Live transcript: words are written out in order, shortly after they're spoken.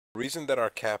reason that our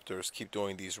captors keep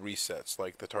doing these resets,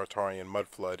 like the Tartarian Mud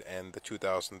Flood and the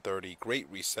 2030 Great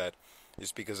Reset,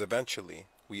 is because eventually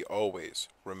we always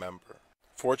remember.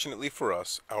 Fortunately for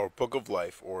us, our Book of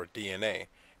Life, or DNA,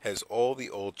 has all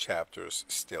the old chapters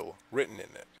still written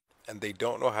in it, and they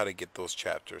don't know how to get those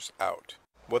chapters out.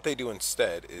 What they do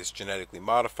instead is genetically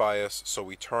modify us so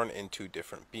we turn into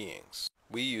different beings.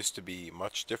 We used to be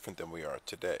much different than we are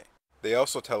today. They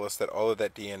also tell us that all of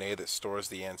that DNA that stores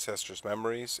the ancestors'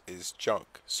 memories is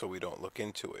junk, so we don't look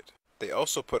into it. They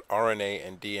also put RNA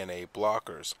and DNA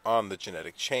blockers on the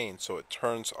genetic chain so it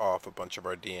turns off a bunch of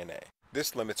our DNA.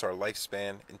 This limits our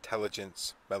lifespan,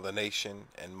 intelligence, melanation,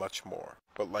 and much more.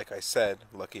 But like I said,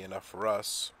 lucky enough for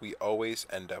us, we always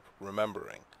end up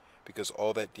remembering, because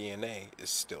all that DNA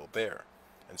is still there.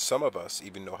 And some of us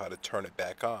even know how to turn it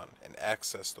back on and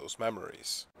access those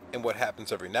memories. And what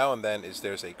happens every now and then is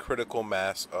there's a critical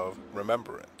mass of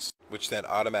remembrance, which then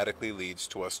automatically leads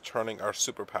to us turning our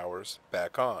superpowers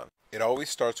back on. It always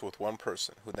starts with one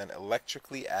person who then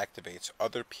electrically activates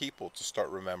other people to start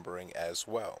remembering as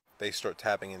well. They start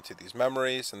tapping into these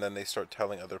memories and then they start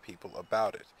telling other people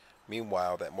about it.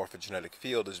 Meanwhile, that morphogenetic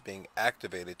field is being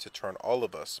activated to turn all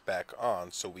of us back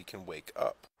on so we can wake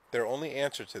up. Their only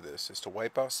answer to this is to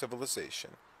wipe out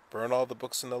civilization, burn all the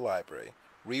books in the library,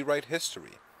 rewrite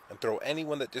history, and throw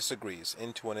anyone that disagrees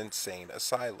into an insane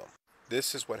asylum.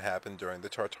 This is what happened during the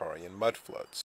Tartarian mud floods.